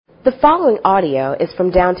The following audio is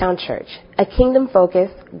from Downtown Church, a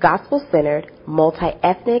kingdom-focused, gospel-centered,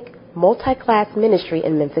 multi-ethnic, multi-class ministry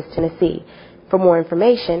in Memphis, Tennessee. For more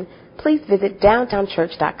information, please visit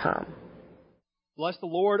downtownchurch.com. Bless the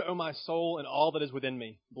Lord, O my soul, and all that is within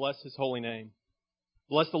me. Bless his holy name.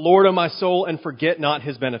 Bless the Lord, O my soul, and forget not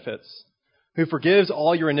his benefits, who forgives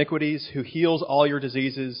all your iniquities, who heals all your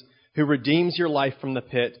diseases, who redeems your life from the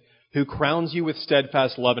pit, who crowns you with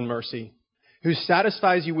steadfast love and mercy, who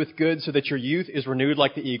satisfies you with good so that your youth is renewed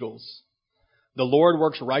like the eagles. The Lord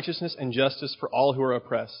works righteousness and justice for all who are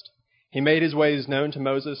oppressed. He made his ways known to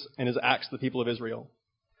Moses and his acts to the people of Israel.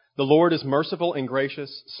 The Lord is merciful and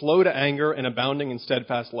gracious, slow to anger and abounding in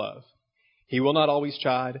steadfast love. He will not always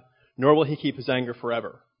chide, nor will he keep his anger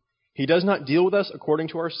forever. He does not deal with us according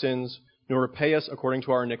to our sins, nor repay us according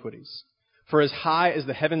to our iniquities. For as high as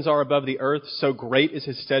the heavens are above the earth, so great is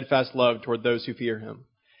his steadfast love toward those who fear him.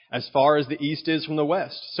 As far as the east is from the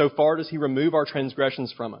west, so far does he remove our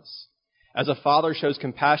transgressions from us. As a father shows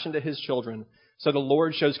compassion to his children, so the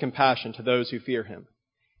Lord shows compassion to those who fear him.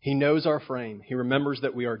 He knows our frame. He remembers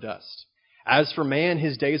that we are dust. As for man,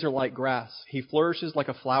 his days are like grass. He flourishes like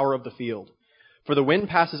a flower of the field. For the wind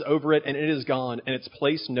passes over it, and it is gone, and its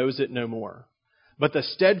place knows it no more. But the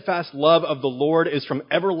steadfast love of the Lord is from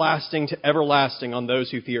everlasting to everlasting on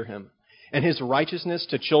those who fear him, and his righteousness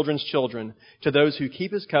to children's children, to those who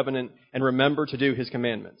keep his covenant and remember to do his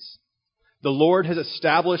commandments. The Lord has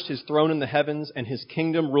established his throne in the heavens, and his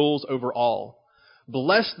kingdom rules over all.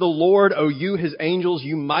 Bless the Lord, O you his angels,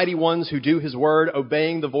 you mighty ones who do his word,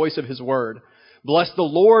 obeying the voice of his word. Bless the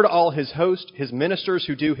Lord, all his host, his ministers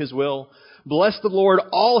who do his will. Bless the Lord,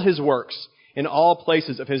 all his works, in all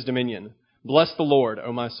places of his dominion. Bless the Lord,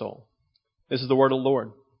 O my soul. This is the word of the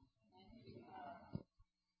Lord.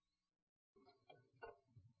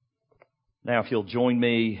 Now, if you'll join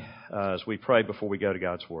me as we pray before we go to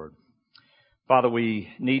God's Word. Father, we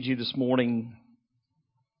need you this morning.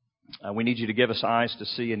 We need you to give us eyes to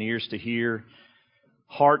see and ears to hear,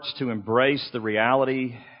 hearts to embrace the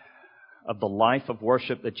reality of the life of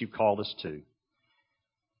worship that you called us to.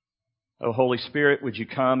 Oh, Holy Spirit, would you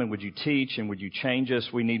come and would you teach and would you change us?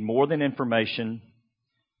 We need more than information.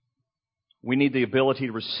 We need the ability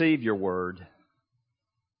to receive your Word,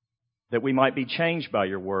 that we might be changed by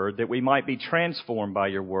your word, that we might be transformed by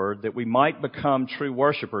your word, that we might become true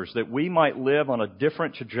worshipers, that we might live on a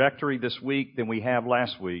different trajectory this week than we have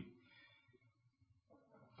last week.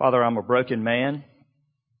 Father, I'm a broken man,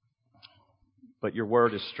 but your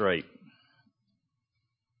word is straight.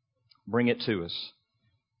 Bring it to us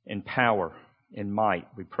in power, in might.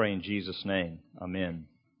 We pray in Jesus' name. Amen.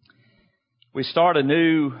 We start a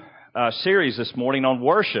new series this morning on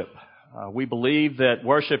worship. We believe that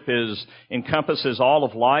worship encompasses all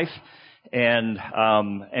of life,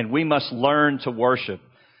 and we must learn to worship.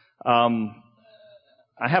 I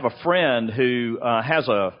have a friend who has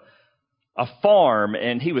a farm,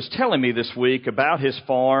 and he was telling me this week about his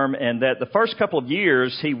farm, and that the first couple of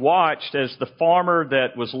years he watched as the farmer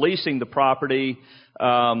that was leasing the property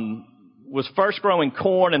was first growing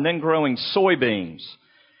corn and then growing soybeans.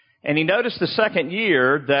 And he noticed the second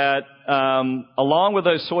year that along with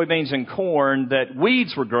those soybeans and corn, that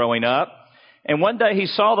weeds were growing up. And one day he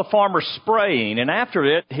saw the farmer spraying. And after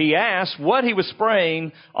it, he asked what he was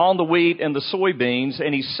spraying on the wheat and the soybeans.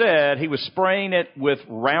 And he said he was spraying it with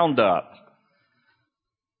Roundup.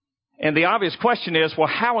 And the obvious question is, well,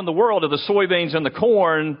 how in the world do the soybeans and the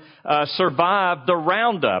corn survive the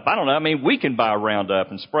Roundup? I don't know. I mean, we can buy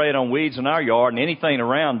Roundup and spray it on weeds in our yard, and anything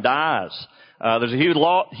around dies. There's a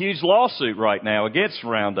huge lawsuit right now against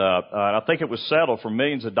Roundup. I think it was settled for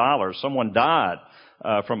millions of dollars. Someone died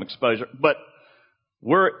from exposure. But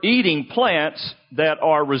we're eating plants that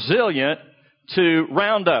are resilient to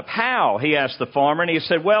Roundup. How? He asked the farmer, and he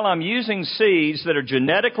said, well, I'm using seeds that are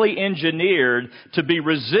genetically engineered to be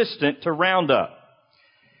resistant to Roundup.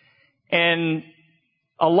 And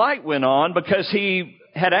a light went on because he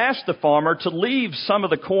had asked the farmer to leave some of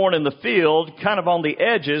the corn in the field kind of on the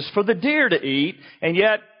edges for the deer to eat, and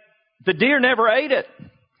yet the deer never ate it.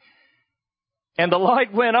 And the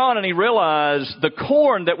light went on, and he realized the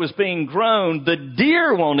corn that was being grown, the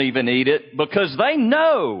deer won't even eat it because they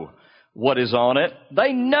know what is on it.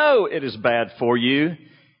 They know it is bad for you,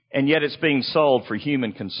 and yet it's being sold for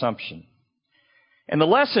human consumption. And the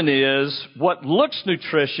lesson is, what looks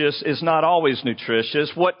nutritious is not always nutritious.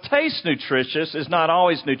 What tastes nutritious is not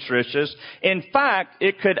always nutritious. In fact,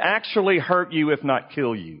 it could actually hurt you if not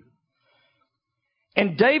kill you.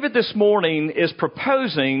 And David this morning is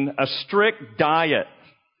proposing a strict diet.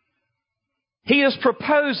 He is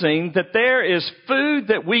proposing that there is food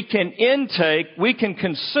that we can intake, we can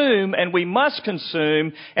consume, and we must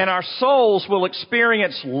consume, and our souls will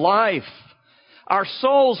experience life. Our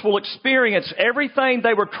souls will experience everything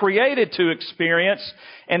they were created to experience,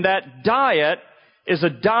 and that diet is a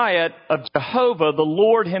diet of Jehovah, the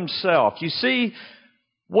Lord Himself. You see,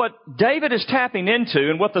 what David is tapping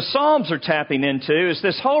into and what the Psalms are tapping into is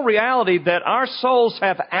this whole reality that our souls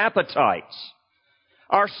have appetites.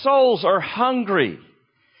 Our souls are hungry.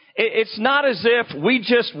 It's not as if we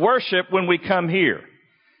just worship when we come here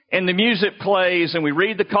and the music plays and we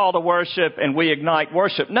read the call to worship and we ignite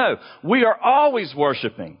worship. No, we are always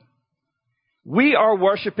worshiping. We are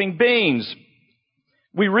worshiping beings.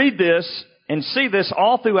 We read this and see this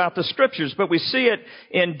all throughout the Scriptures, but we see it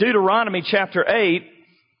in Deuteronomy chapter 8.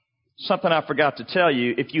 Something I forgot to tell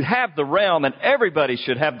you. If you have the Realm, and everybody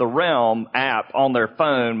should have the Realm app on their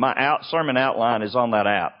phone, my sermon outline is on that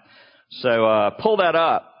app. So pull that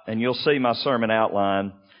up and you'll see my sermon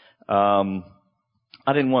outline.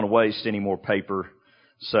 I didn't want to waste any more paper,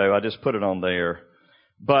 so I just put it on there.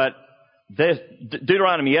 But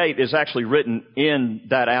Deuteronomy 8 is actually written in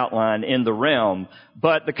that outline in the Realm.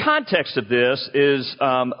 But the context of this is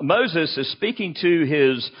Moses is speaking to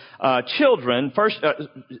his children,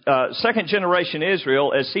 second generation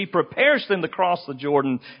Israel, as he prepares them to cross the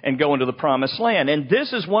Jordan and go into the Promised Land. And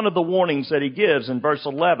this is one of the warnings that he gives in verse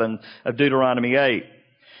 11 of Deuteronomy 8.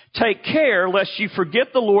 Take care lest you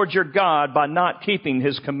forget the Lord your God by not keeping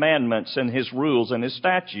His commandments and His rules and His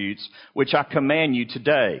statutes, which I command you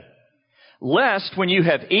today. Lest when you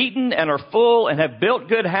have eaten and are full and have built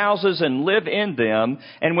good houses and live in them,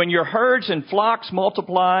 and when your herds and flocks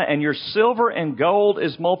multiply and your silver and gold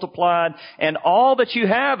is multiplied and all that you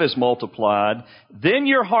have is multiplied, then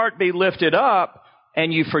your heart be lifted up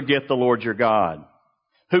and you forget the Lord your God,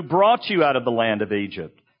 who brought you out of the land of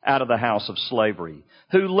Egypt, out of the house of slavery,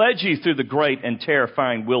 who led you through the great and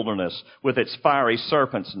terrifying wilderness with its fiery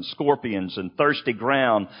serpents and scorpions and thirsty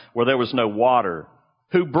ground where there was no water,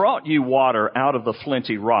 who brought you water out of the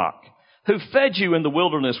flinty rock, who fed you in the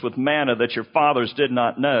wilderness with manna that your fathers did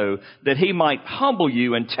not know, that He might humble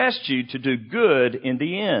you and test you to do good in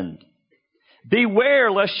the end.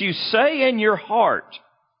 Beware lest you say in your heart,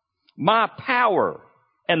 my power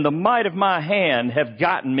and the might of my hand have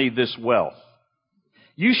gotten me this wealth.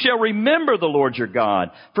 You shall remember the Lord your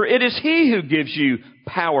God, for it is He who gives you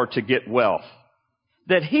power to get wealth,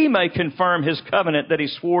 that He may confirm His covenant that He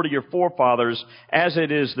swore to your forefathers as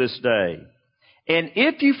it is this day. And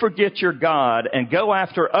if you forget your God and go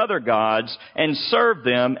after other gods and serve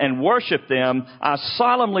them and worship them, I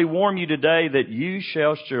solemnly warn you today that you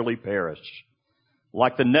shall surely perish.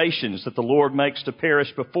 Like the nations that the Lord makes to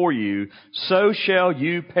perish before you, so shall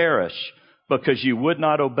you perish, because you would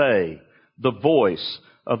not obey the voice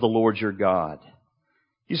of the Lord your God.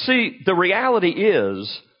 You see, the reality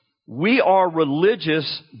is, we are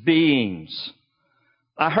religious beings.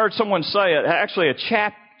 I heard someone say it, actually a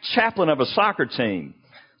chaplain of a soccer team,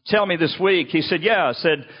 tell me this week. He said,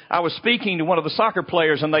 I was speaking to one of the soccer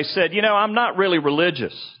players and they said, I'm not really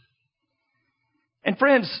religious. And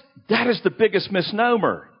friends, that is the biggest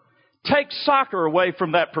misnomer. Take soccer away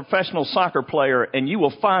from that professional soccer player and you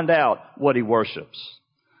will find out what he worships.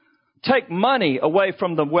 Take money away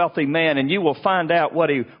from the wealthy man and you will find out what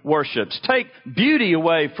he worships. Take beauty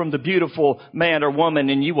away from the beautiful man or woman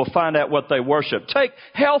and you will find out what they worship. Take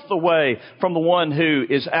health away from the one who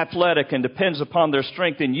is athletic and depends upon their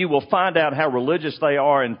strength and you will find out how religious they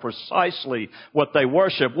are and precisely what they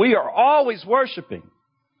worship. We are always worshiping.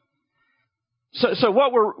 So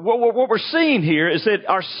what we're seeing here is that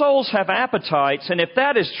our souls have appetites, and if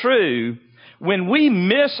that is true, when we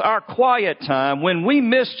miss our quiet time, when we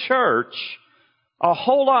miss church, a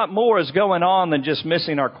whole lot more is going on than just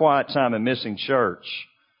missing our quiet time and missing church.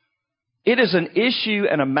 It is an issue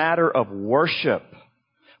and a matter of worship.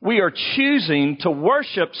 We are choosing to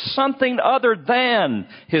worship something other than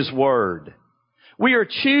His Word. We are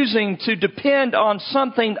choosing to depend on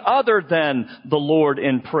something other than the Lord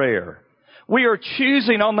in prayer. We are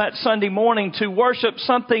choosing on that Sunday morning to worship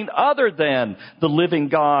something other than the living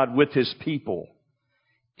God with His people.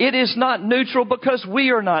 It is not neutral because we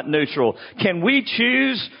are not neutral. Can we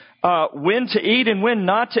choose when to eat and when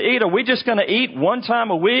not to eat? Are we just going to eat one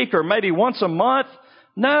time a week or maybe once a month?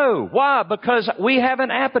 No. Why? Because we have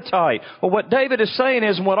an appetite. Well, what David is saying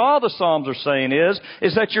is, and what all the Psalms are saying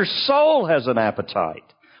is that your soul has an appetite.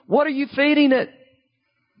 What are you feeding it?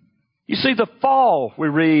 You see, the fall we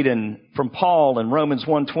read from Paul in Romans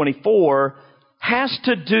 1:24 has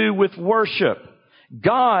to do with worship.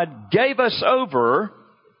 God gave us over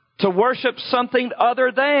to worship something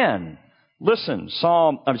other than Listen,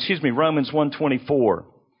 Romans 1:24.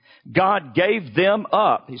 God gave them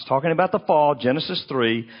up. He's talking about the fall, Genesis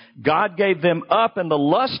 3. God gave them up in the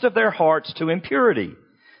lust of their hearts to impurity,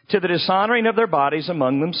 to the dishonoring of their bodies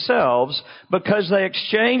among themselves, because they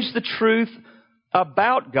exchanged the truth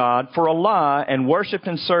about God for a lie and worshiped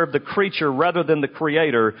and served the creature rather than the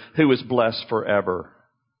Creator, who is blessed forever.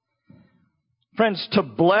 Friends, to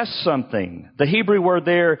bless something, the Hebrew word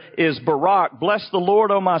there is barak. Bless the Lord,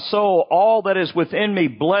 O my soul, all that is within me.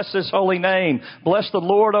 Bless His holy name. Bless the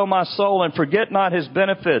Lord, O my soul, and forget not His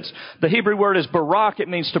benefits. The Hebrew word is barak. It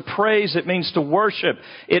means to praise. It means to worship.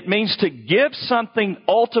 It means to give something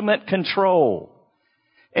ultimate control.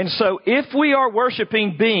 And so if we are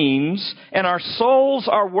worshiping beings and our souls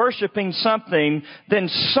are worshiping something, then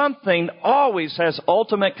something always has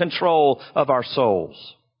ultimate control of our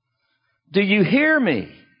souls. Do you hear me?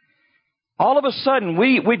 All of a sudden,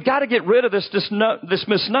 we've got to get rid of this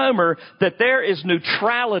misnomer that there is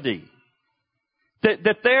neutrality.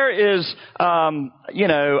 That there is,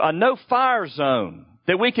 a no-fire zone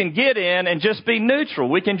that we can get in and just be neutral.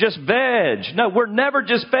 We can just veg. No, we're never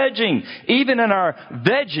just vegging. Even in our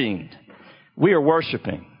vegging, we are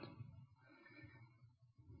worshiping.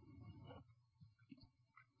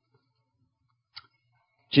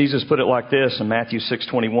 Jesus put it like this in Matthew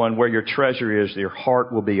 6:21, where your treasure is, your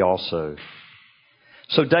heart will be also.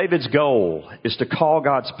 So David's goal is to call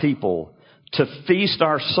God's people to feast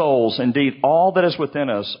our souls, indeed all that is within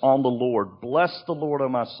us, on the Lord. Bless the Lord, O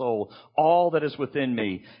my soul, all that is within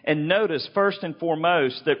me. And notice, first and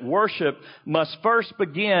foremost, that worship must first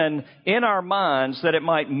begin in our minds, that it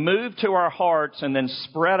might move to our hearts and then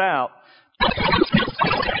spread out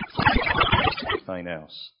everything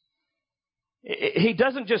else. He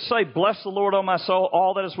doesn't just say, bless the Lord, O my soul,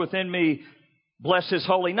 all that is within me, bless His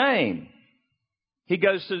holy name. He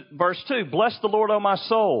goes to verse 2, bless the Lord, O my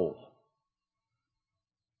soul.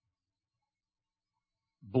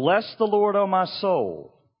 Bless the Lord, O my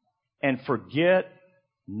soul, and forget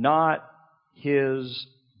not His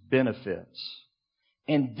benefits.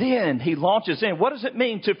 And then he launches in. What does it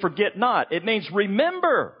mean to forget not? It means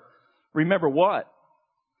remember. Remember what?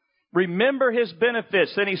 Remember His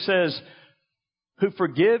benefits. Then he says, who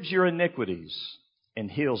forgives your iniquities and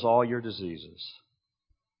heals all your diseases.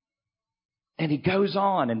 And he goes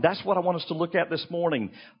on, and that's what I want us to look at this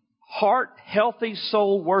morning. Heart-healthy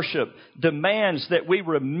soul worship demands that we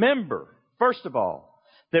remember, first of all,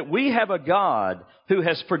 that we have a God who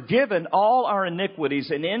has forgiven all our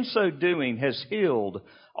iniquities and in so doing has healed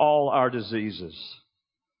all our diseases.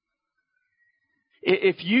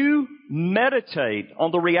 If you meditate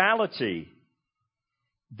on the reality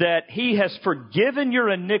that He has forgiven your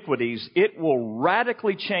iniquities, it will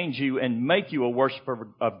radically change you and make you a worshiper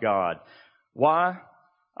of God. Why?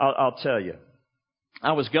 I'll tell you.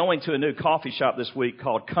 I was going to a new coffee shop this week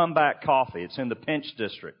called Comeback Coffee. It's in the Pinch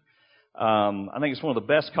District. I think it's one of the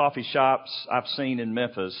best coffee shops I've seen in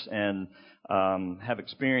Memphis and have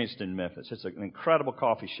experienced in Memphis. It's an incredible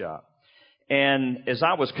coffee shop. And as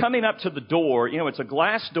I was coming up to the door, it's a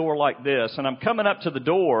glass door like this, and I'm coming up to the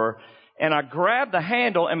door, and I grabbed the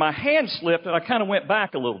handle, and my hand slipped, and I kind of went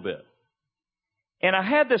back a little bit. And I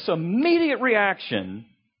had this immediate reaction.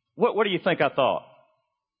 What do you think I thought?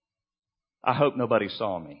 I hope nobody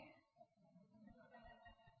saw me.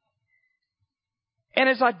 And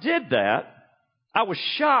as I did that, I was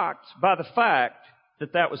shocked by the fact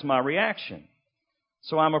that that was my reaction.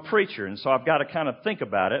 So I'm a preacher, and so I've got to kind of think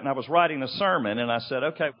about it. And I was writing a sermon, and I said,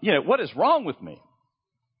 okay, what is wrong with me?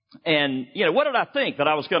 And, what did I think? That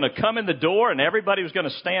I was going to come in the door and everybody was going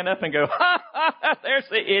to stand up and go, ha, ha, ha, there's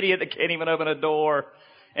the idiot that can't even open a door,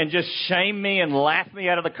 and just shame me and laugh me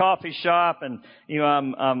out of the coffee shop. And,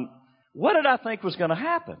 what did I think was going to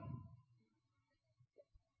happen?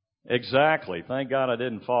 Exactly. Thank God I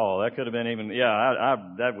didn't fall. That could have been even,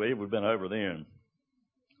 that way it would have been over then.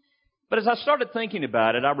 But as I started thinking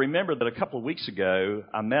about it, I remembered that a couple of weeks ago,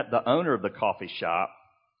 I met the owner of the coffee shop,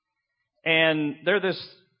 and they're this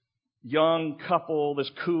young couple,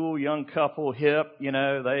 this cool young couple, hip,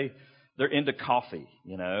 they're into coffee,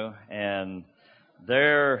 and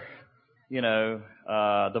they're,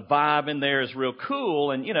 the vibe in there is real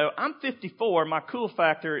cool. And, I'm 54. My cool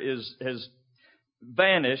factor has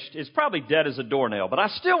vanished. It's probably dead as a doornail, but I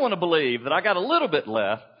still want to believe that I got a little bit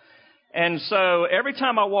left. And so every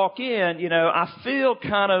time I walk in, I feel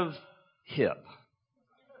kind of hip.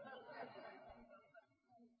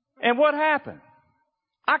 And what happened?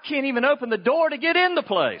 I can't even open the door to get in the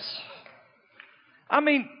place.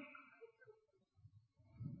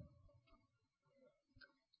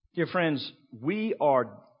 Dear friends, we are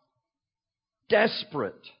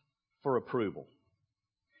desperate for approval.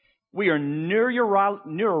 We are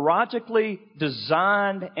neurologically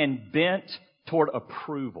designed and bent toward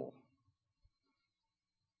approval.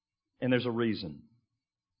 And there's a reason.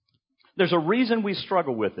 There's a reason we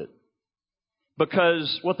struggle with it.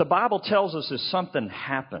 Because what the Bible tells us is something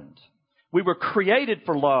happened. We were created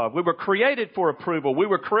for love. We were created for approval. We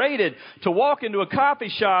were created to walk into a coffee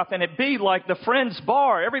shop and it be like the Friends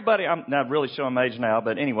bar. Everybody, I'm not really showing my age now,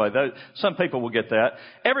 but anyway, some people will get that.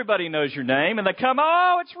 Everybody knows your name and they come,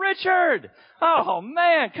 oh, it's Richard. Oh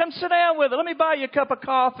man, come sit down with it. Let me buy you a cup of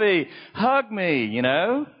coffee. Hug me, you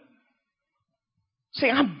know. See,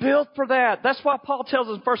 I'm built for that. That's why Paul tells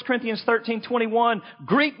us in 1 Corinthians 13:21,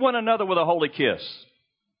 greet one another with a holy kiss.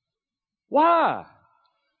 Why?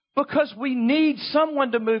 Because we need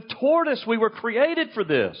someone to move toward us. We were created for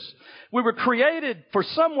this. We were created for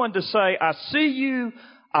someone to say, I see you,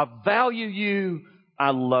 I value you,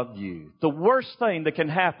 I love you. The worst thing that can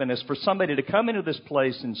happen is for somebody to come into this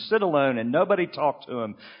place and sit alone and nobody talk to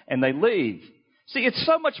them and they leave. See, it's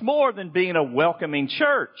so much more than being a welcoming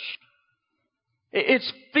church.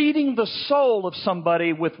 It's feeding the soul of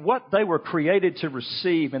somebody with what they were created to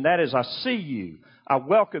receive, and that is, I see you, I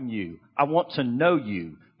welcome you, I want to know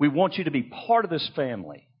you. We want you to be part of this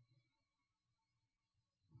family.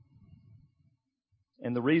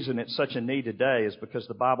 And the reason it's such a need today is because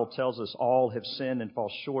the Bible tells us all have sinned and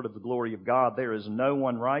fall short of the glory of God. There is no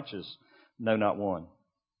one righteous, no, not one.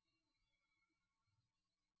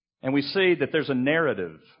 And we see that there's a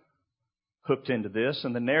narrative hooked into this,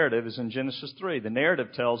 and the narrative is in Genesis 3. The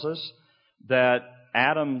narrative tells us that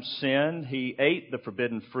Adam sinned, he ate the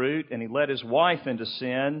forbidden fruit, and he led his wife into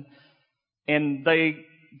sin, and they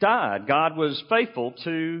died. God was faithful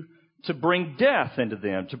to bring death into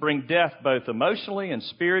them, to bring death both emotionally and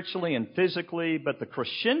spiritually and physically, but the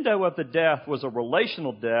crescendo of the death was a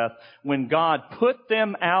relational death when God put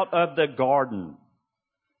them out of the garden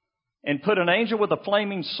and put an angel with a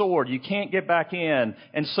flaming sword. You can't get back in.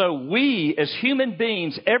 And so we, as human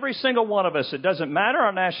beings, every single one of us, it doesn't matter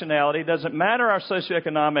our nationality, it doesn't matter our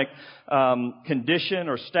socioeconomic condition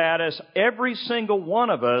or status, every single one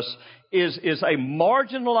of us is a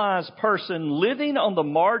marginalized person living on the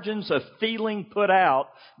margins of feeling put out,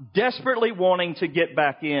 desperately wanting to get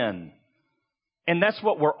back in. And that's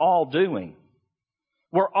what we're all doing.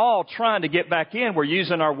 We're all trying to get back in. We're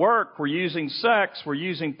using our work. We're using sex. We're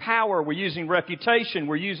using power. We're using reputation.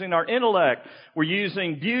 We're using our intellect. We're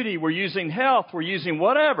using beauty. We're using health. We're using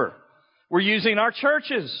whatever. We're using our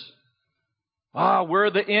churches. We're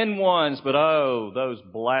the in ones, but those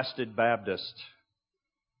blasted Baptists.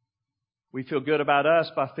 We feel good about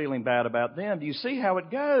us by feeling bad about them. Do you see how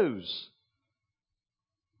it goes?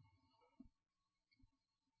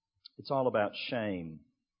 It's all about shame.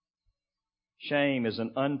 Shame is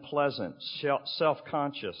an unpleasant,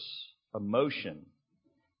 self-conscious emotion,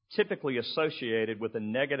 typically associated with a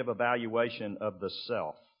negative evaluation of the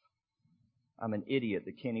self. I'm an idiot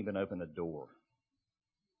that can't even open a door.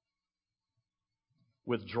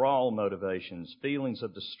 Withdrawal motivations, feelings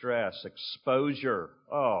of distress, exposure.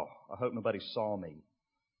 I hope nobody saw me.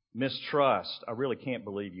 Mistrust. I really can't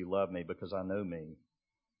believe you love me because I know me.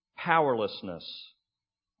 Powerlessness.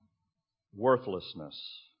 Worthlessness.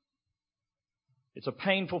 It's a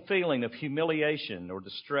painful feeling of humiliation or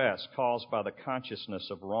distress caused by the consciousness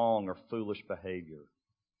of wrong or foolish behavior.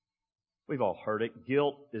 We've all heard it.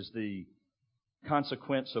 Guilt is the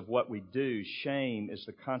consequence of what we do. Shame is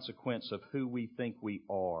the consequence of who we think we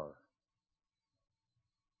are.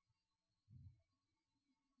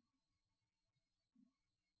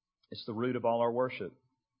 It's the root of all our worship.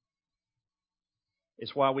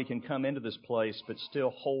 It's why we can come into this place but still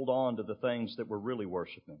hold on to the things that we're really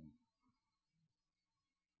worshiping.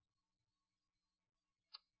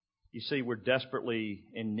 You see, we're desperately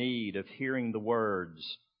in need of hearing the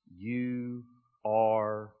words, you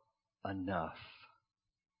are enough,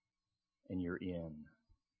 and you're in.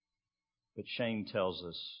 But shame tells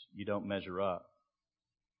us you don't measure up.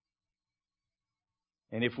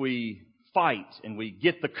 And if we fight and we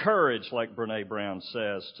get the courage, like Brene Brown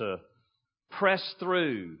says, to press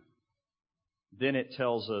through, then it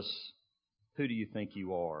tells us, who do you think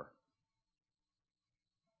you are?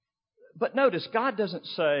 But notice, God doesn't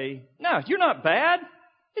say, no, you're not bad.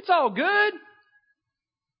 It's all good.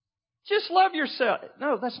 Just love yourself.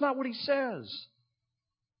 No, that's not what He says.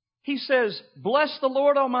 He says, bless the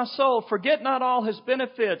Lord, O my soul. Forget not all His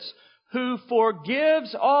benefits, who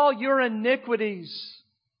forgives all your iniquities,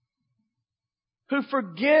 who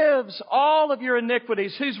forgives all of your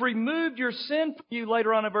iniquities, who's removed your sin from you,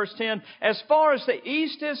 later on in verse 10, as far as the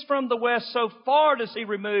east is from the west, so far does He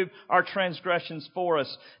remove our transgressions for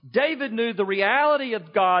us. David knew the reality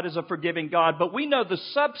of God as a forgiving God, but we know the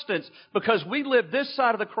substance because we live this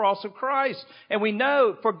side of the cross of Christ. And we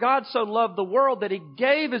know, for God so loved the world that He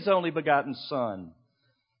gave His only begotten Son,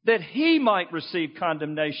 that He might receive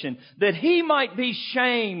condemnation, that He might be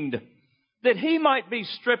shamed, that He might be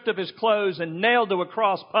stripped of His clothes and nailed to a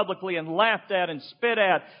cross publicly and laughed at and spit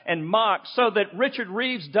at and mocked, so that Richard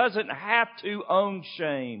Reeves doesn't have to own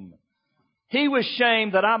shame. He was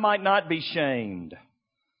shamed that I might not be shamed.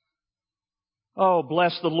 Oh,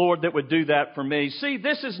 bless the Lord that would do that for me. See,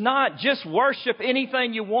 this is not just worship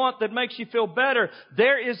anything you want that makes you feel better.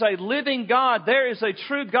 There is a living God. There is a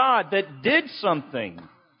true God that did something.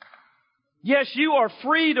 Yes, you are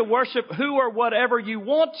free to worship who or whatever you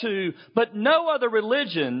want to, but no other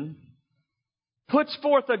religion puts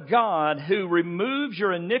forth a God who removes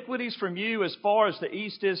your iniquities from you as far as the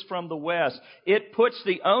east is from the west. It puts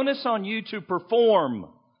the onus on you to perform.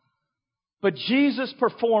 But Jesus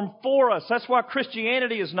performed for us. That's why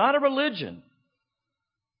Christianity is not a religion.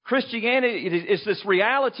 Christianity is this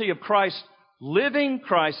reality of Christ living,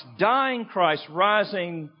 Christ dying, Christ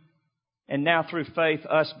rising, and now through faith,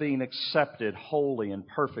 us being accepted wholly and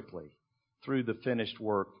perfectly through the finished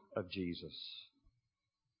work of Jesus.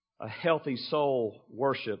 A healthy soul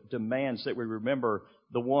worship demands that we remember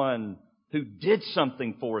the one who did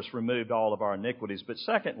something for us, removed all of our iniquities. But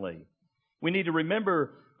secondly, we need to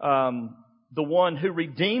remember the one who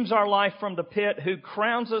redeems our life from the pit, who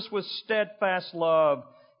crowns us with steadfast love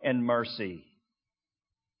and mercy.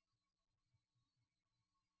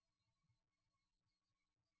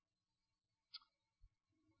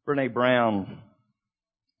 Brene Brown,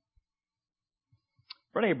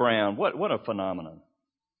 what a phenomenon.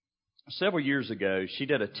 Several years ago, she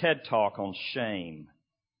did a TED Talk on shame.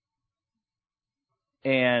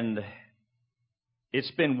 And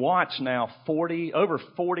it's been watched now over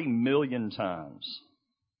 40 million times.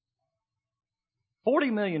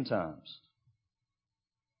 40 million times.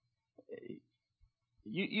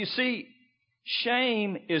 You see,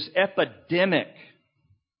 shame is epidemic.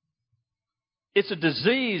 It's a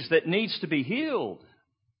disease that needs to be healed.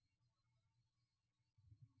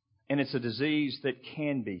 And it's a disease that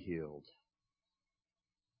can be healed.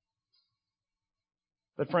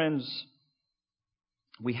 But friends,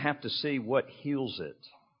 we have to see what heals it.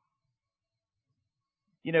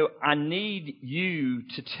 You know, I need you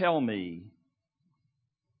to tell me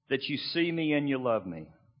that you see me and you love me.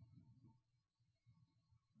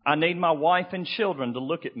 I need my wife and children to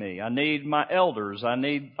look at me. I need my elders. I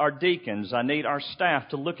need our deacons. I need our staff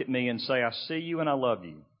to look at me and say, I see you and I love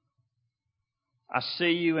you. I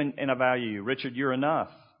see you and I value you. Richard, you're enough.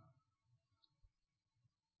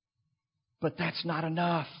 But that's not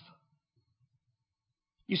enough.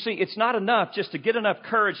 You see, it's not enough just to get enough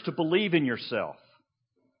courage to believe in yourself.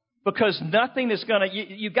 Because nothing is going to,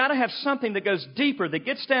 you've got to have something that goes deeper, that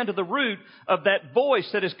gets down to the root of that voice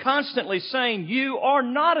that is constantly saying, you are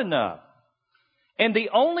not enough. And the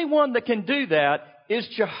only one that can do that is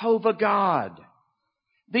Jehovah God.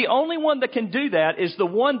 The only one that can do that is the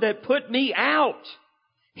one that put me out.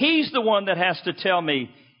 He's the one that has to tell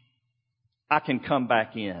me, I can come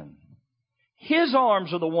back in. His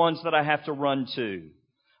arms are the ones that I have to run to.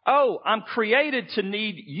 Oh, I'm created to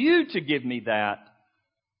need you to give me that.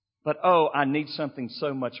 But I need something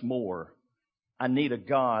so much more. I need a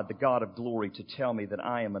God, the God of glory, to tell me that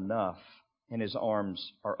I am enough and His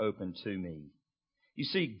arms are open to me. You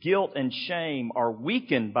see, guilt and shame are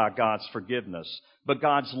weakened by God's forgiveness, but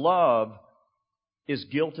God's love is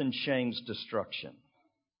guilt and shame's destruction.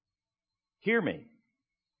 Hear me.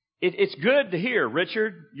 It's good to hear,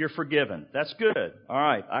 Richard, you're forgiven. That's good. All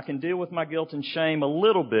right, I can deal with my guilt and shame a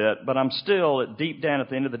little bit, but I'm still, deep down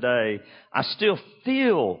at the end of the day, I still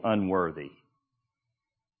feel unworthy.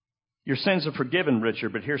 Your sins are forgiven,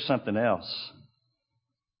 Richard, but here's something else.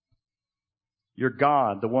 Your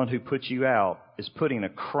God, the one who put you out, is putting a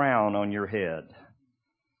crown on your head.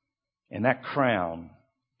 And that crown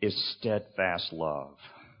is steadfast love.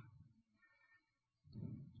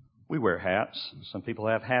 We wear hats. Some people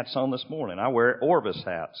have hats on this morning. I wear Orvis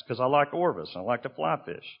hats because I like Orvis. I like to fly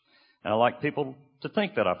fish. And I like people to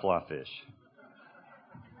think that I fly fish.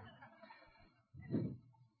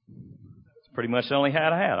 It's pretty much the only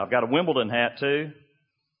hat I have. I've got a Wimbledon hat too.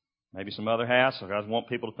 Maybe some other hats. I want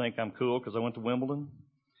people to think I'm cool because I went to Wimbledon.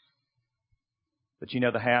 But you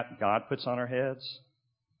know the hat God puts on our heads?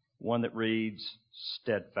 One that reads,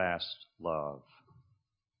 steadfast love.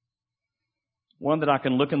 One that I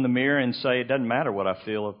can look in the mirror and say, it doesn't matter what I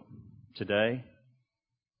feel today.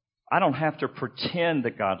 I don't have to pretend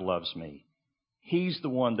that God loves me. He's the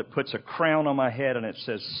one that puts a crown on my head and it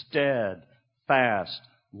says steadfast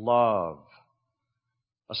love.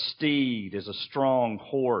 A steed is a strong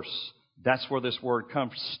horse. That's where this word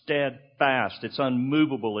comes. Steadfast. It's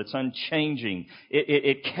unmovable. It's unchanging.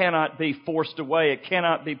 It cannot be forced away. It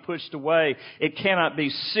cannot be pushed away. It cannot be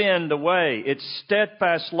sinned away. It's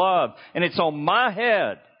steadfast love. And it's on my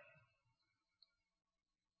head.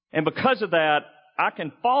 And because of that, I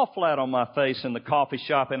can fall flat on my face in the coffee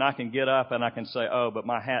shop and I can get up and I can say, oh, but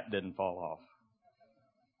my hat didn't fall off.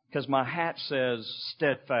 Because my hat says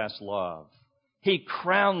steadfast love. He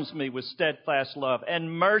crowns me with steadfast love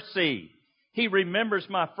and mercy. He remembers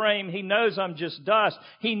my frame. He knows I'm just dust.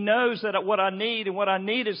 He knows that what I need, and what I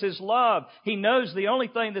need is His love. He knows the only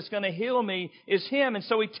thing that's going to heal me is Him. And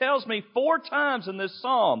so He tells me 4 times in this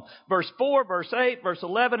psalm, verse 4, verse 8, verse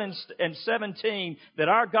 11, and 17, that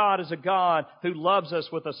our God is a God who loves us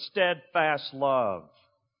with a steadfast love.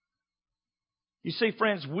 You see,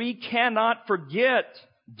 friends, we cannot forget.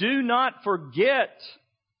 Do not forget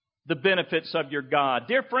the benefits of your God.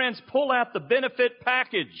 Dear friends, pull out the benefit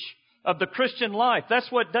package of the Christian life.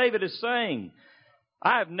 That's what David is saying.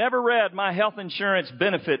 I have never read my health insurance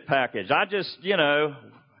benefit package. I just,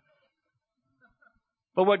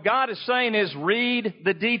 But what God is saying is read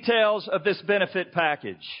the details of this benefit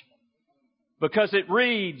package. Because it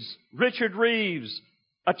reads, Richard Reeves,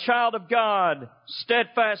 a child of God,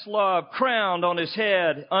 steadfast love, crowned on his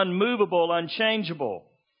head, unmovable, unchangeable.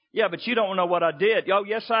 Yeah, but you don't know what I did. Oh,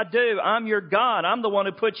 yes, I do. I'm your God. I'm the one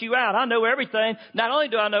who put you out. I know everything. Not only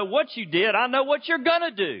do I know what you did, I know what you're going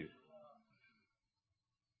to do.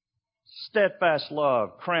 Steadfast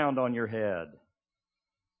love crowned on your head.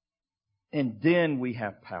 And then we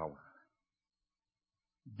have power.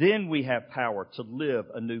 Then we have power to live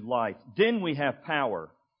a new life. Then we have power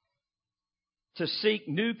to seek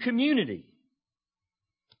new community.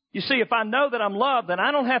 You see, if I know that I'm loved, then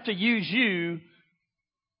I don't have to use you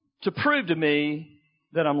to prove to me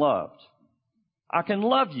that I'm loved. I can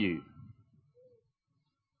love you.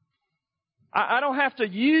 I don't have to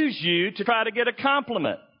use you to try to get a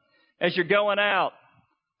compliment as you're going out.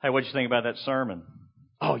 Hey, what'd you think about that sermon?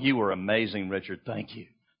 Oh, you were amazing, Richard. Thank you.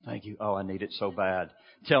 Thank you. Oh, I need it so bad.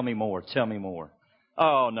 Tell me more. Tell me more.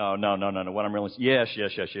 Oh, no. What I'm really... Yes.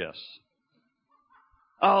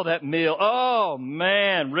 Oh, that meal. Oh,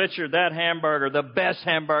 man, Richard, that hamburger, the best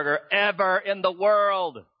hamburger ever in the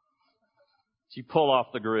world. You pull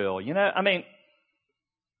off the grill. I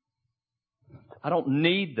don't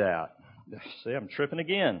need that. See, I'm tripping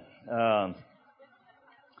again.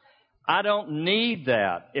 I don't need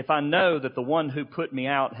that if I know that the one who put me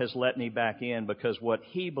out has let me back in, because what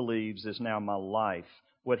He believes is now my life.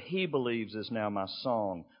 What He believes is now my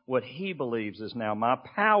song. What He believes is now my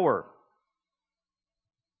power.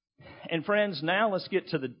 And friends, now let's get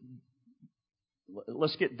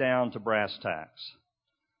down to brass tacks.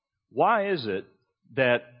 Why is it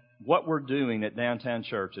that what we're doing at Downtown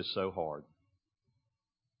Church is so hard?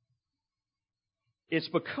 It's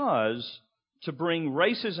because to bring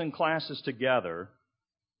races and classes together,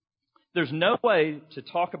 there's no way to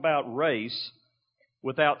talk about race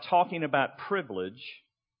without talking about privilege,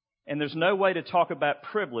 and there's no way to talk about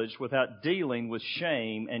privilege without dealing with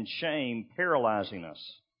shame, and shame paralyzing us.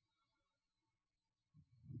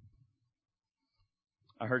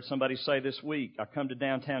 I heard somebody say this week, I come to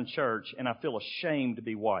Downtown Church and I feel ashamed to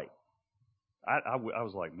be white. I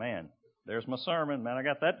was like, man, there's my sermon. Man, I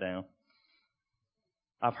got that down.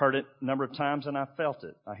 I've heard it a number of times and I felt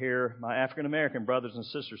it. I hear my African American brothers and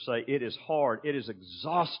sisters say, it is hard, it is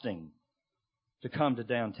exhausting to come to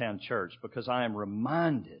Downtown Church because I am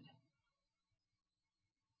reminded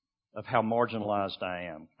of how marginalized I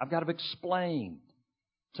am. I've got to explain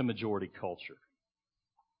to majority culture.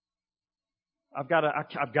 I've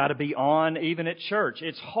got to be on even at church.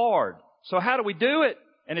 It's hard. So how do we do it?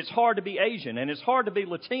 And it's hard to be Asian, and it's hard to be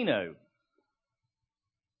Latino.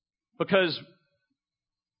 Because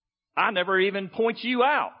I never even point you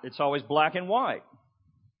out. It's always black and white.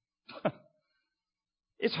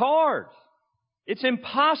 It's hard. It's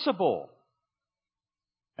impossible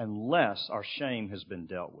unless our shame has been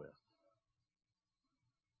dealt with.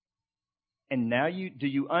 And now do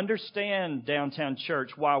you understand, Downtown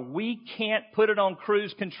Church, why we can't put it on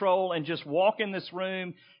cruise control and just walk in this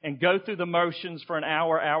room and go through the motions for an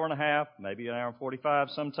hour, hour and a half, maybe an hour and 45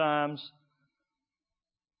 sometimes?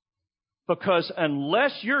 Because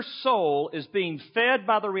unless your soul is being fed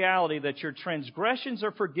by the reality that your transgressions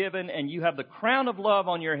are forgiven and you have the crown of love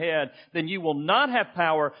on your head, then you will not have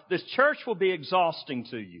power. This church will be exhausting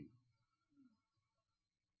to you.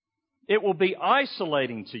 It will be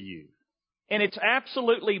isolating to you. And it's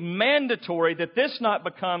absolutely mandatory that this not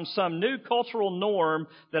become some new cultural norm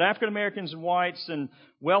that African Americans and whites and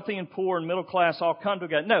wealthy and poor and middle class all come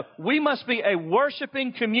together. No, we must be a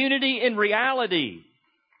worshiping community in reality.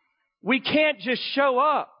 We can't just show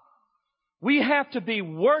up. We have to be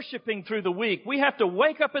worshiping through the week. We have to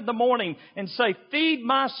wake up in the morning and say, feed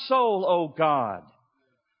my soul, O God.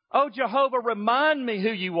 Oh, Jehovah, remind me who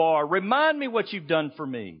you are. Remind me what you've done for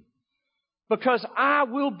me. Because I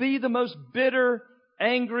will be the most bitter,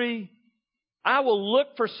 angry. I will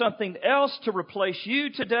look for something else to replace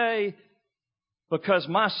you today because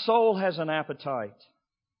my soul has an appetite.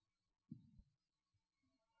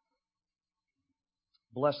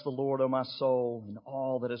 Bless the Lord, O my soul, and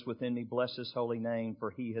all that is within me. Bless His holy name,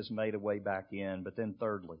 for He has made a way back in. But then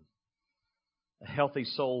thirdly, a healthy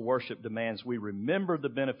soul worship demands we remember the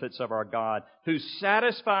benefits of our God who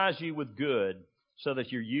satisfies you with good so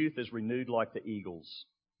that your youth is renewed like the eagles.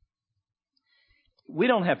 We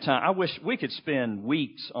don't have time. I wish we could spend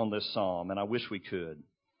weeks on this psalm, and I wish we could.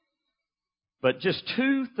 But just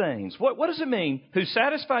two things. What does it mean, who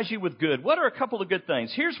satisfies you with good? What are a couple of good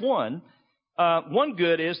things? Here's one. One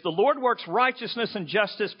good is the Lord works righteousness and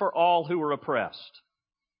justice for all who are oppressed.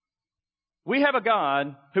 We have a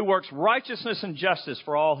God who works righteousness and justice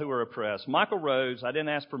for all who are oppressed. Michael Rhodes, I didn't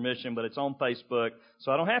ask permission, but it's on Facebook,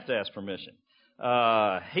 so I don't have to ask permission.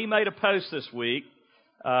 He made a post this week.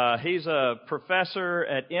 He's a professor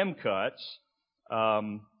at MCUTS,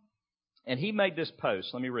 and he made this post.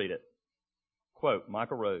 Let me read it. Quote,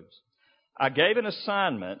 Michael Rhodes. I gave an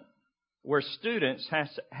assignment where students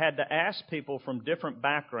had to ask people from different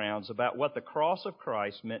backgrounds about what the cross of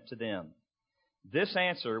Christ meant to them. This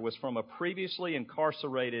answer was from a previously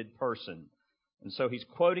incarcerated person. And so he's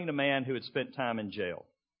quoting a man who had spent time in jail.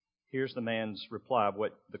 Here's the man's reply of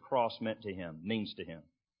what the cross means to him.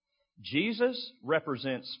 Jesus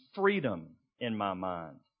represents freedom in my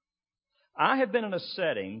mind. I have been in a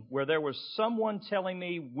setting where there was someone telling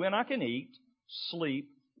me when I can eat, sleep,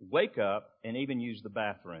 wake up, and even use the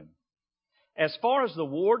bathroom. As far as the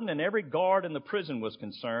warden and every guard in the prison was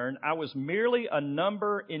concerned, I was merely a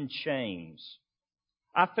number in chains.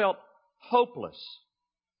 I felt hopeless.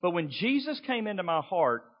 But when Jesus came into my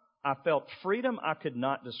heart, I felt freedom I could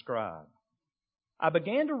not describe. I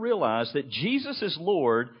began to realize that Jesus is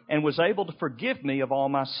Lord and was able to forgive me of all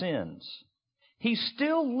my sins. He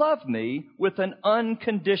still loved me with an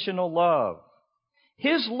unconditional love.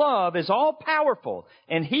 His love is all powerful,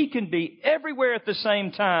 and He can be everywhere at the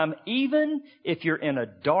same time, even if you're in a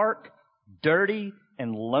dark, dirty,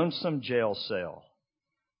 and lonesome jail cell.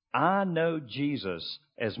 I know Jesus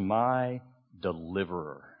as my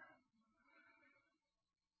deliverer.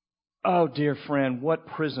 Oh, dear friend, what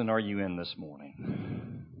prison are you in this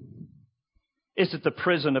morning? Is it the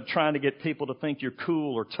prison of trying to get people to think you're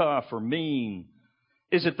cool or tough or mean?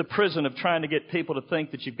 Is it the prison of trying to get people to think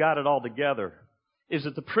that you've got it all together? Is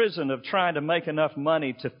it the prison of trying to make enough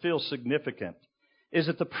money to feel significant? Is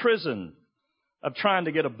it the prison of trying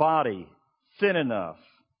to get a body thin enough,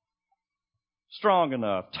 strong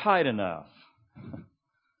enough, tight enough,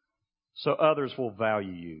 so others will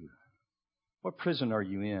value you? What prison are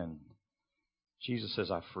you in? Jesus says,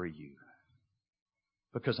 I free you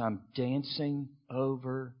because I'm dancing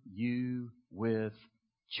over you with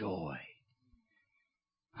joy.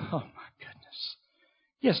 Oh, my goodness.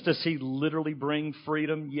 Yes, does He literally bring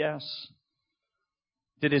freedom? Yes.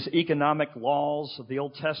 Did His economic laws of the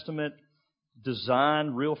Old Testament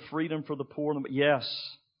design real freedom for the poor? Yes.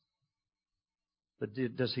 But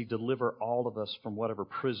does He deliver all of us from whatever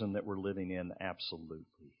prison that we're living in?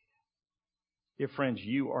 Absolutely. Dear friends,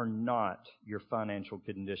 you are not your financial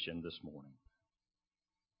condition this morning.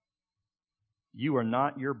 You are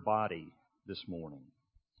not your body this morning.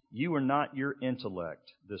 You are not your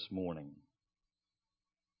intellect this morning.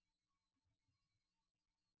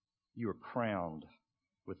 You are crowned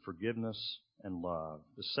with forgiveness and love.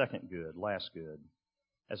 The second good, last good.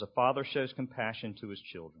 As a father shows compassion to his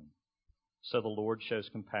children, so the Lord shows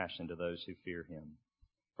compassion to those who fear Him.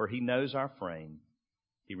 For He knows our frame.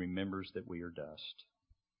 He remembers that we are dust.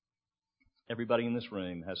 Everybody in this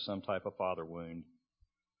room has some type of father wound,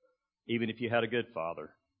 even if you had a good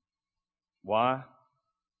father. Why?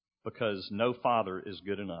 Because no father is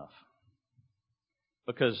good enough.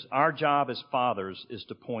 Because our job as fathers is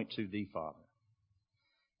to point to the Father.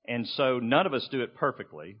 And so none of us do it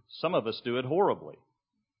perfectly. Some of us do it horribly.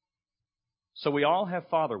 So we all have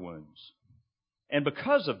father wounds. And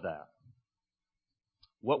because of that,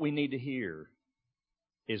 what we need to hear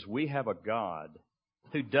is we have a God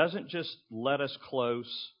who doesn't just let us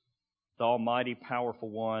close, the almighty, powerful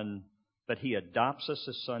one, but He adopts us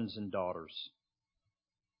as sons and daughters.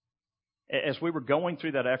 As we were going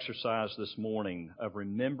through that exercise this morning of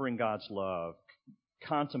remembering God's love,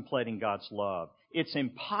 contemplating God's love, it's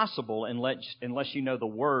impossible unless you know the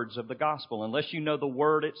words of the gospel, unless you know the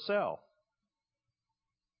word itself.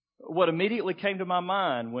 What immediately came to my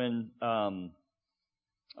mind when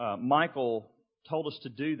Michael told us to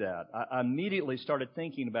do that, I immediately started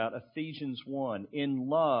thinking about Ephesians 1. In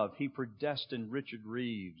love, He predestined Richard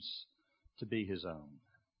Reeves to be His own.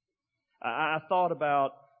 I thought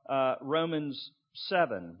about Romans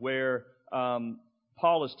 7, where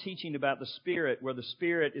Paul is teaching about the Spirit, where the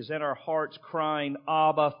Spirit is in our hearts crying,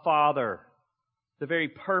 Abba, Father. The very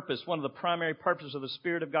purpose, one of the primary purposes of the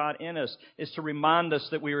Spirit of God in us is to remind us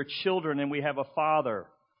that we are children and we have a Father.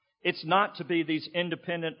 It's not to be these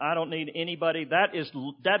independent, I don't need anybody. That is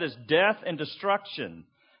death and destruction.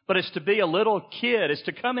 But it's to be a little kid. It's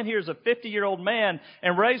to come in here as a 50-year-old man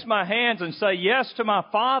and raise my hands and say yes to my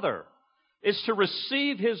Father. It's to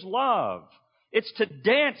receive His love. It's to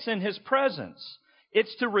dance in His presence.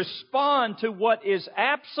 It's to respond to what is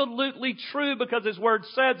absolutely true because His Word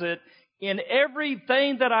says it. In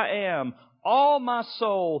everything that I am, all my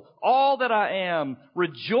soul, all that I am,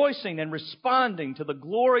 rejoicing and responding to the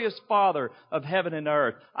glorious Father of heaven and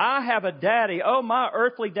earth. I have a daddy. Oh, my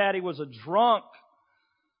earthly daddy was a drunk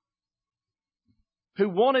who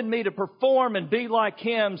wanted me to perform and be like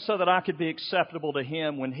him so that I could be acceptable to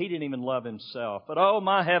Him when he didn't even love himself. But oh,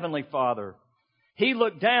 my heavenly Father, He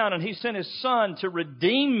looked down and He sent His Son to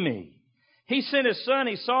redeem me. He sent His Son,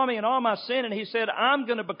 He saw me in all my sin, and He said, I'm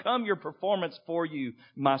going to become your performance for you,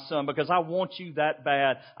 my son, because I want you that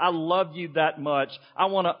bad. I love you that much. I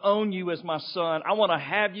want to own you as my son. I want to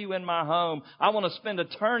have you in my home. I want to spend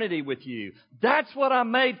eternity with you. That's what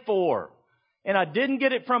I'm made for. And I didn't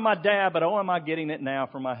get it from my dad, but oh, am I getting it now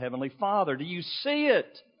from my Heavenly Father? Do you see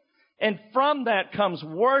it? And from that comes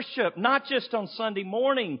worship, not just on Sunday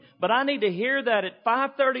morning, but I need to hear that at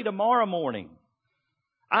 5:30 tomorrow morning.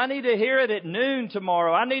 I need to hear it at noon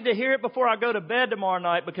tomorrow. I need to hear it before I go to bed tomorrow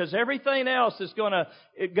night, because everything else is going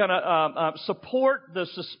to support the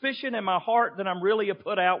suspicion in my heart that I'm really a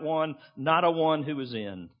put out one, not a one who is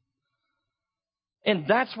in. And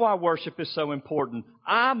that's why worship is so important.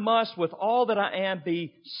 I must, with all that I am,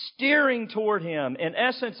 be steering toward Him. In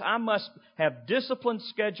essence, I must have discipline,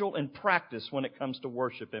 schedule, and practice when it comes to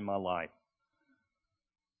worship in my life.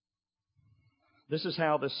 This is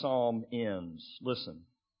how this psalm ends. Listen.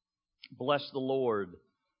 Bless the Lord.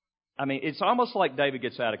 I mean, it's almost like David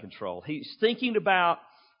gets out of control. He's thinking about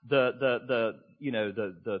the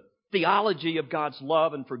theology of God's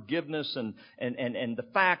love and forgiveness and the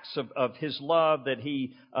facts of His love, that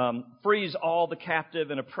He frees all the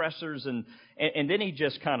captive and oppressors, and then he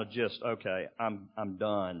just okay, I'm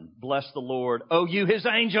done. Bless the Lord, oh you His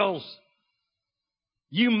angels,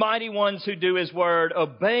 you mighty ones who do His word,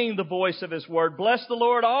 obeying the voice of His word. Bless the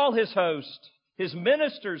Lord, all His host, His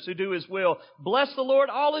ministers who do His will. Bless the Lord,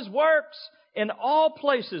 all His works in all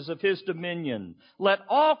places of His dominion. Let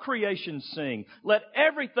all creation sing. Let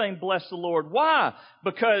everything bless the Lord. Why?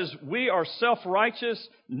 Because we are self-righteous,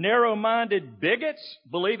 narrow-minded bigots,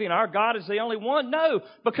 believing our God is the only one? No,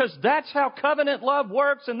 because that's how covenant love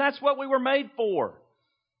works, and that's what we were made for.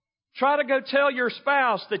 Try to go tell your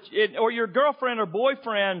spouse or your girlfriend or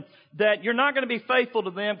boyfriend that you're not going to be faithful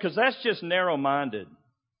to them, because that's just narrow-minded.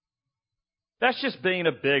 That's just being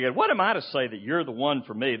a bigot. What am I to say that you're the one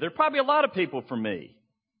for me? There are probably a lot of people for me.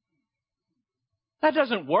 That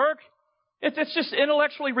doesn't work. It's just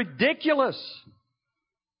intellectually ridiculous.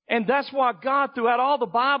 And that's why God, throughout all the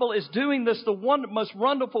Bible, is doing this the most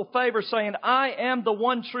wonderful favor, saying, I am the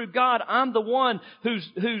one true God. I'm the one who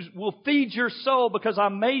will feed your soul because I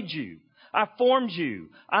made you. I formed you.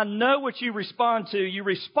 I know what you respond to. You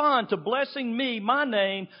respond to blessing me, my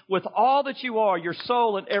name, with all that you are, your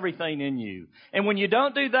soul and everything in you. And when you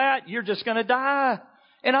don't do that, you're just going to die.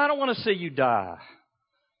 And I don't want to see you die.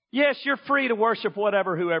 Yes, you're free to worship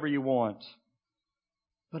whoever you want.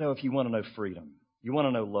 But if you want to know freedom, you want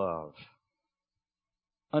to know love,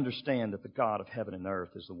 understand that the God of heaven and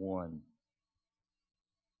earth is the one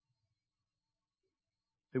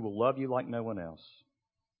who will love you like no one else,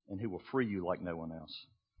 and who will free you like no one else.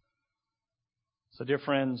 So, dear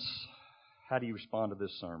friends, how do you respond to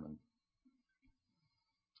this sermon?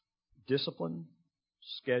 Discipline,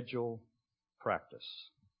 schedule, practice.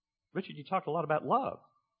 Richard, you talked a lot about love.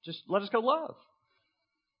 Just let us go love.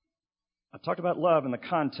 I talked about love in the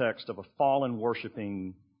context of a fallen,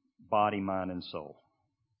 worshiping body, mind, and soul.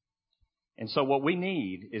 And so what we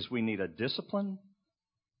need is a discipline,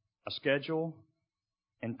 a schedule,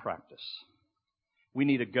 and practice. We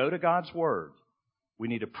need to go to God's Word. We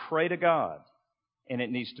need to pray to God. and it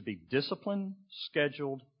needs to be disciplined,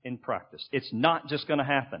 scheduled, and practiced. It's not just going to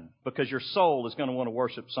happen because your soul is going to want to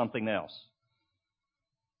worship something else.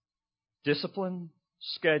 Discipline,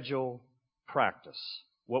 schedule, practice.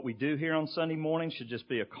 What we do here on Sunday morning should just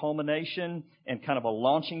be a culmination and kind of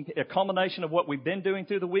a culmination of what we've been doing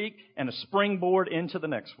through the week and a springboard into the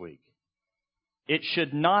next week. It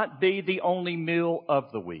should not be the only meal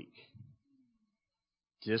of the week.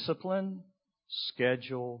 Discipline,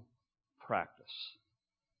 schedule, practice.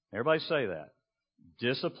 Everybody say that.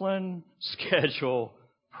 Discipline, schedule,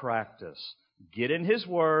 practice. Get in His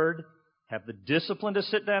Word. Have the discipline to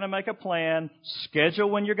sit down and make a plan. Schedule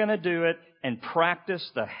when you're going to do it. And practice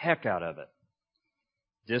the heck out of it.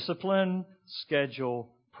 Discipline, schedule,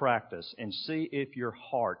 practice. And see if your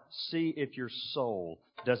heart, see if your soul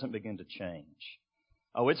doesn't begin to change.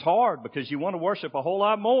 Oh, it's hard because you want to worship a whole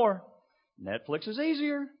lot more. Netflix is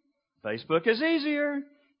easier. Facebook is easier.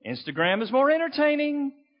 Instagram is more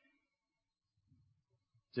entertaining.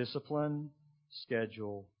 Discipline,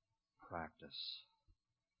 schedule, practice.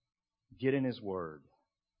 Get in His Word.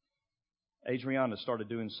 Adriana started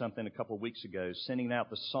doing something a couple of weeks ago, sending out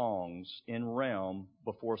the songs in realm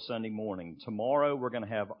before Sunday morning. Tomorrow we're going to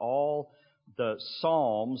have all the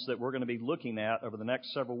psalms that we're going to be looking at over the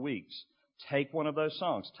next several weeks. Take one of those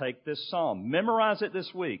songs. Take this psalm. Memorize it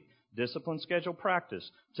this week. Discipline, schedule, practice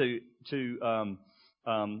to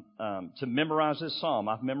memorize this psalm.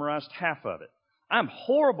 I've memorized half of it. I'm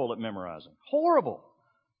horrible at memorizing. Horrible.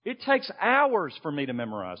 It takes hours for me to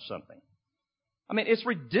memorize something. I mean, it's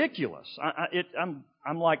ridiculous. I'm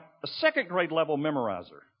like a second grade level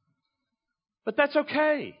memorizer. But that's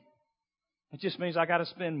okay. It just means I got to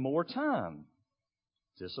spend more time.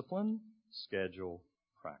 Discipline, schedule,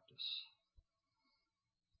 practice.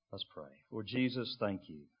 Let's pray. Lord Jesus, thank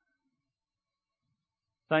you.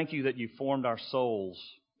 Thank you that you formed our souls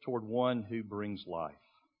toward one who brings life.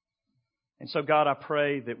 And so, God, I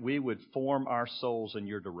pray that we would form our souls in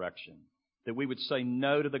your direction, that we would say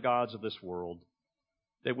no to the gods of this world,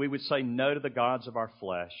 that we would say no to the gods of our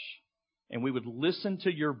flesh, and we would listen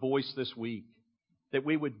to your voice this week, that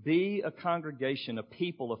we would be a congregation, a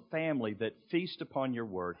people, a family that feast upon your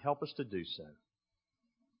word. Help us to do so.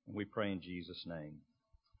 And we pray in Jesus' name.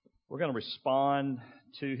 We're going to respond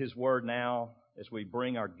to his word now as we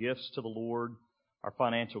bring our gifts to the Lord, our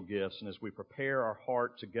financial gifts, and as we prepare our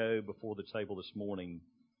heart to go before the table this morning.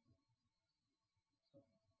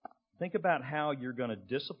 Think about how you're going to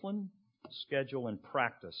discipline, schedule, and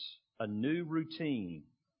practice a new routine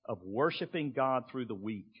of worshiping God through the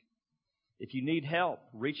week. If you need help,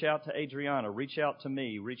 reach out to Adriana, reach out to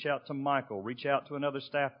me, reach out to Michael, reach out to another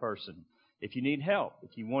staff person. If you need help,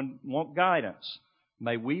 if you want guidance,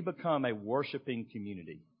 may we become a worshiping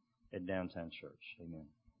community at Downtown Church. Amen.